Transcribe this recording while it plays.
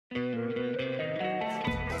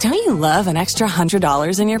Don't you love an extra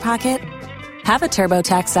 $100 in your pocket? Have a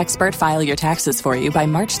TurboTax expert file your taxes for you by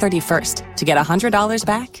March 31st to get $100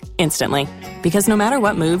 back instantly. Because no matter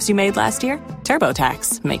what moves you made last year,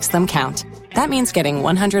 TurboTax makes them count. That means getting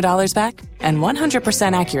 $100 back and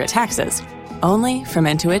 100% accurate taxes, only from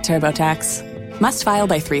Intuit TurboTax. Must file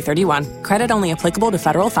by 3/31. Credit only applicable to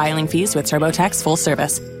federal filing fees with TurboTax full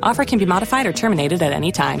service. Offer can be modified or terminated at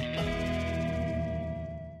any time.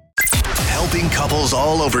 Helping couples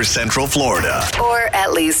all over Central Florida. Or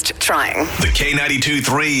at least trying. The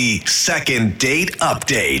K92-3 Second Date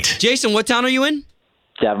Update. Jason, what town are you in?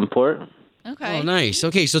 Davenport. Okay. Oh, nice.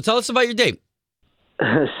 Okay, so tell us about your date.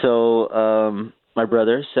 So my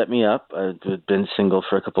brother set me up. I've been single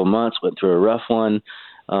for a couple of months, went through a rough one,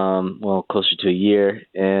 closer to a year.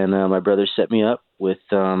 And my brother set me up with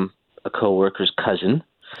a coworker's cousin.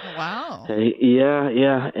 Oh, wow.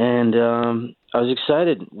 Yeah. And I was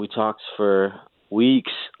excited. We talked for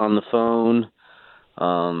weeks on the phone,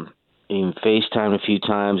 even FaceTime a few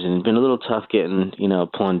times, and it's been a little tough getting,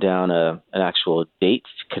 pulling down an actual date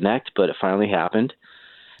to connect, but it finally happened.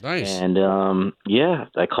 Nice. And,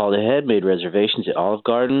 I called ahead, made reservations at Olive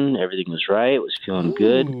Garden. Everything was right. Was feeling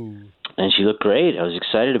good. And she looked great. I was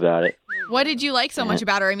excited about it. What did you like so much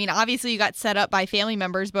about her? I mean, obviously you got set up by family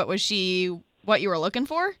members, but was she what you were looking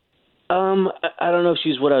for? I don't know if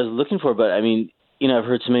she's what I was looking for, but I mean, I've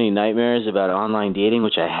heard so many nightmares about online dating,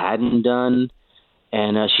 which I hadn't done.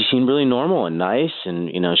 And she seemed really normal and nice.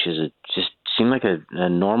 And, just seemed like a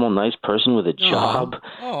normal, nice person with a job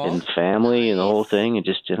and family and the whole thing. And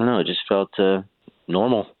just, I don't know, it just felt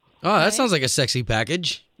normal. Oh, that sounds like a sexy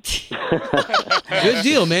package. Good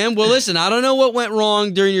deal, man. Well, listen, I don't know what went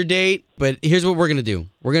wrong during your date, but here's what we're going to do.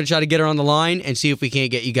 We're going to try to get her on the line and see if we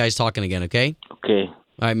can't get you guys talking again, okay? Okay.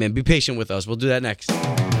 All right, man. Be patient with us. We'll do that next.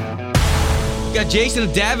 We got Jason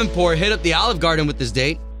of Davenport hit up the Olive Garden with this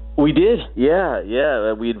date. We did.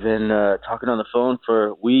 Yeah. We'd been talking on the phone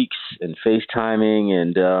for weeks and FaceTiming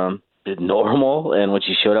and did normal. And when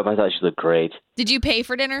she showed up, I thought she looked great. Did you pay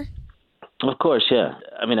for dinner? Of course, yeah.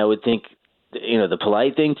 I mean, I would think, the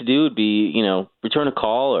polite thing to do would be, return a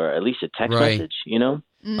call or at least a text message,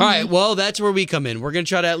 Mm-hmm. All right, well, that's where we come in. We're going to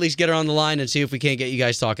try to at least get her on the line and see if we can't get you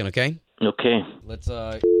guys talking, okay? Okay. Let's give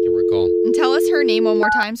her a call. And tell us her name one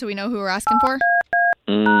more time so we know who we're asking for.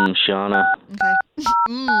 Shauna. Okay.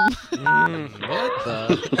 What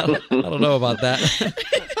the? I don't know about that.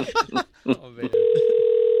 Oh, man.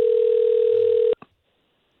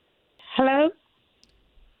 Hello?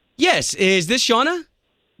 Yes, is this Shauna?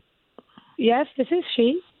 Yes, this is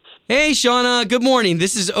she. Hey, Shauna. Good morning.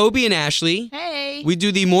 This is Obie and Ashley. Hey. We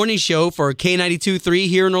do the morning show for K92.3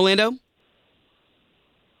 here in Orlando.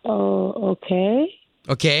 Oh, okay.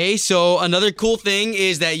 Okay, so another cool thing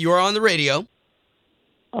is that you're on the radio.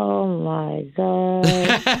 Oh, my God.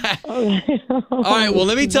 All right, well,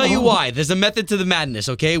 let me tell you why. There's a method to the madness,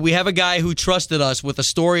 okay? We have a guy who trusted us with a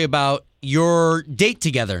story about your date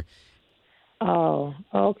together. Oh,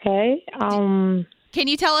 okay. Can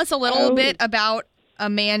you tell us a little bit about a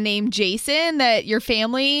man named Jason that your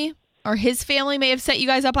family or his family may have set you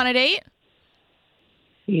guys up on a date?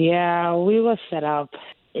 Yeah, we were set up,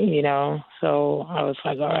 so I was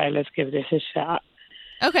like, all right, let's give this a shot.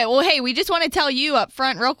 Okay, well, hey, we just want to tell you up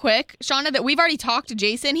front real quick, Shauna, that we've already talked to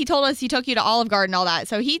Jason. He told us he took you to Olive Garden and all that,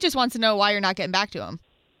 so he just wants to know why you're not getting back to him.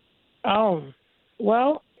 Oh,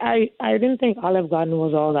 well, I didn't think Olive Garden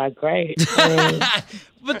was all that great.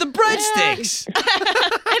 But the breadsticks.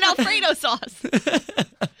 And Alfredo sauce.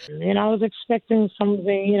 I was expecting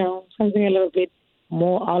something, something a little bit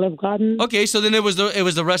more Olive Garden. Okay, so then it was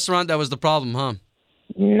the restaurant that was the problem, huh?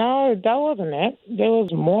 No, that wasn't it. There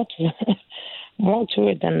was more to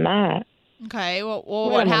it than that. Okay, well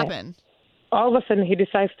what happened? All of a sudden, he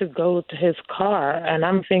decides to go to his car, and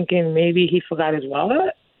I'm thinking maybe he forgot his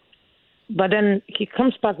wallet. But then he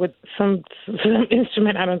comes back with some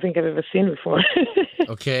instrument I don't think I've ever seen before.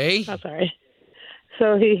 Okay. I'm sorry.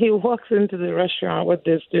 So he walks into the restaurant with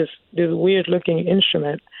this weird-looking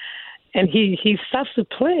instrument, and he starts to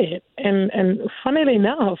play it. And funnily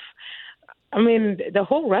enough, I mean, the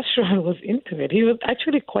whole restaurant was into it. He was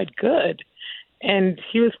actually quite good. And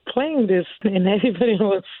he was playing this, and everybody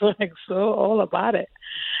was like so all about it.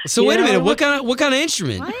 So wait a minute, what kind of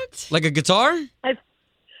instrument? What? Like a guitar?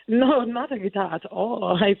 No, not a guitar at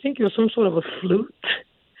all. I think it was some sort of a flute.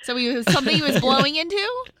 So it was something he was blowing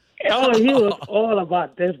into? Oh, he was all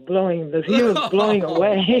about this blowing. He was blowing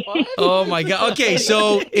away. Oh, my God. Okay,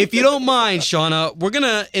 so if you don't mind, Shauna, we're going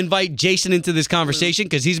to invite Jason into this conversation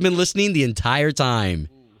because he's been lilistening the entire time.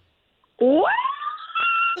 What?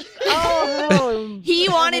 Oh, He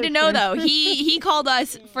wanted to know, though. He called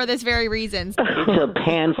us for this very reason. It's a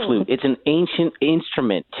pan flute. It's an ancient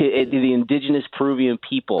instrument to the indigenous Peruvian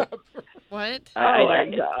people. What?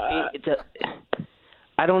 I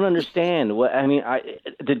don't understand. What I mean,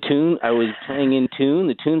 the tune I was playing in tune.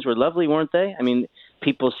 The tunes were lovely, weren't they? I mean,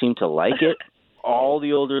 people seemed to like it. All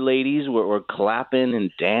the older ladies were clapping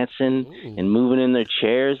and dancing and moving in their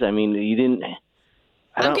chairs. I mean, you didn't.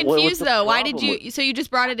 I'm confused though. Why did you? So you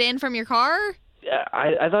just brought it in from your car?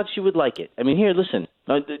 I thought she would like it. I mean, here, listen.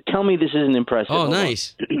 Tell me this isn't impressive. Oh,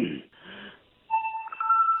 nice.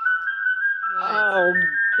 Oh,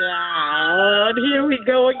 God. Here we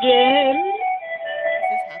go again.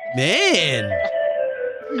 Man.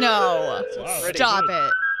 No. Stop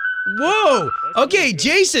it. Whoa. Okay,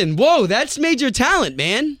 Jason. Whoa, that's major talent,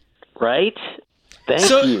 man. Right? Thank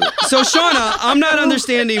you. So, Shauna, I'm not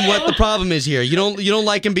understanding what the problem is here. You don't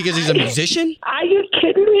like him because he's a musician? Are you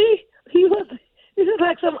kidding me? This is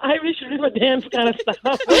like some Irish river dance kind of stuff.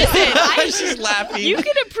 She's laughing. You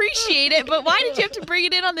can appreciate it, but why did you have to bring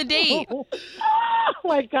it in on the date? Oh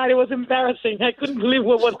my God, it was embarrassing. I couldn't believe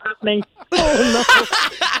what was happening. Oh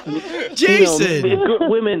no. Jason.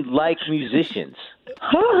 Women like musicians.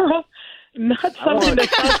 Not something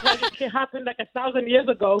that sounds like it happened like 1,000 years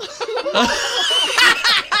ago.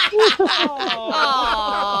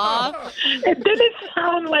 Aww. It didn't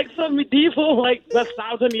sound like some medieval, like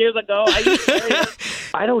 1,000 years ago. Are you serious?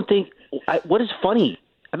 I don't think. What is funny?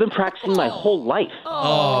 I've been practicing my whole life.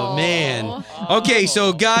 Oh, man. Okay,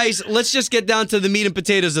 so guys, let's just get down to the meat and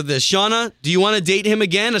potatoes of this. Shauna, do you want to date him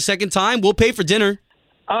again a second time? We'll pay for dinner.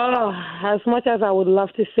 Oh, as much as I would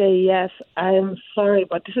love to say yes, I am sorry,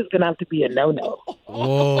 but this is going to have to be a no-no.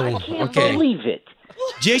 Whoa, I can't believe it.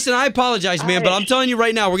 Jason, I apologize, man, but I'm telling you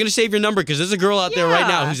right now, we're going to save your number because there's a girl out there right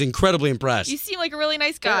now who's incredibly impressed. You seem like a really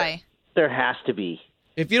nice guy. There has to be.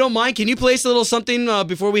 If you don't mind, can you play us a little something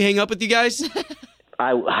before we hang up with you guys?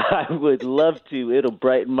 I would love to. It'll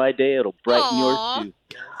brighten my day. It'll brighten yours,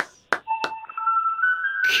 too.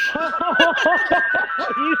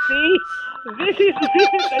 You see? This is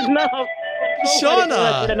enough.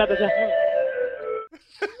 Shauna!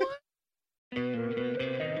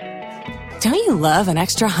 Don't you love an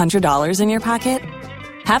extra $100 in your pocket?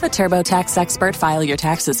 Have a TurboTax expert file your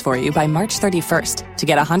taxes for you by March 31st to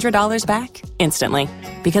get $100 back instantly.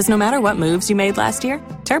 Because no matter what moves you made last year,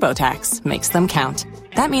 TurboTax makes them count.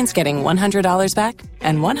 That means getting $100 back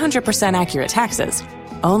and 100% accurate taxes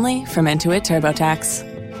only from Intuit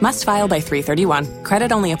TurboTax. Must file by 3/31.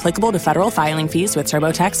 Credit only applicable to federal filing fees with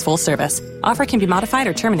TurboTax full service. Offer can be modified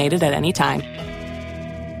or terminated at any time.